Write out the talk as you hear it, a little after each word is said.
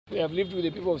We have lived with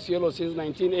the people of Isiolo since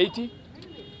 1980,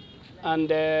 and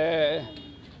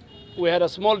we had a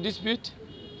small dispute.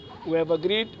 We have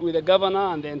agreed with the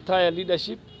governor and the entire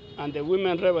leadership and the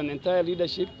women rep and the entire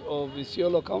leadership of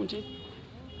Isiolo County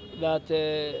that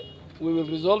we will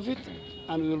resolve it,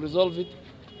 and we will resolve it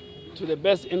to the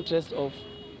best interest of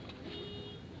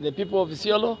the people of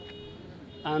Isiolo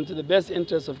and to the best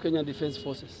interest of Kenya Defence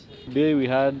Forces. Today we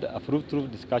had a fruitful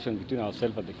discussion between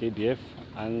ourselves and the KDF,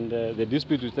 and the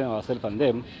dispute between ourselves and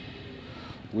them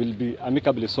will be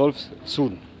amicably solved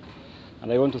soon.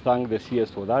 And I want to thank the CS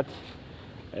for that.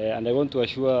 And I want to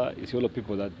assure Isiolo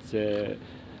people that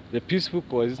the peaceful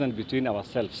coexistence between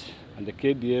ourselves and the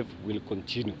KDF will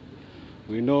continue.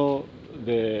 We know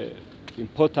the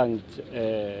important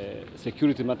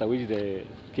security matter which the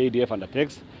KDF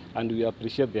undertakes, and we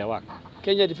appreciate their work.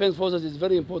 Kenya Defence Forces is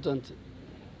very important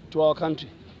to our country.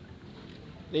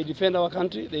 They defend our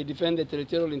country, they defend the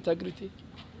territorial integrity,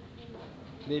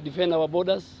 they defend our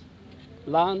borders,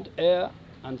 land, air,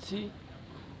 and sea.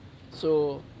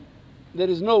 So there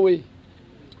is no way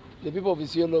the people of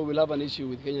Isiolo will have an issue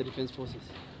with Kenya Defence Forces.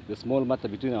 The small matter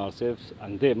between ourselves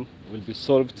and them will be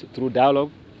solved through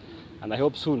dialogue, and I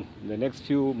hope soon, in the next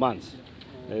few months,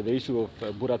 the issue of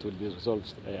Burat will be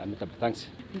resolved amicably. Thanks.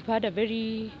 We've had a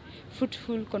very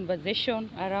fruitful conversation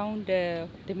around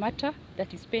the matter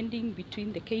that is pending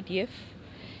between the KDF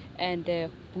and the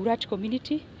Burat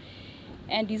community,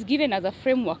 and is given as a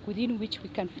framework within which we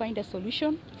can find a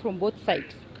solution from both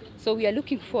sides. So we are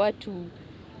looking forward to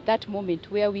that moment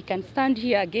where we can stand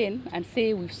here again and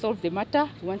say we've solved the matter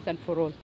once and for all.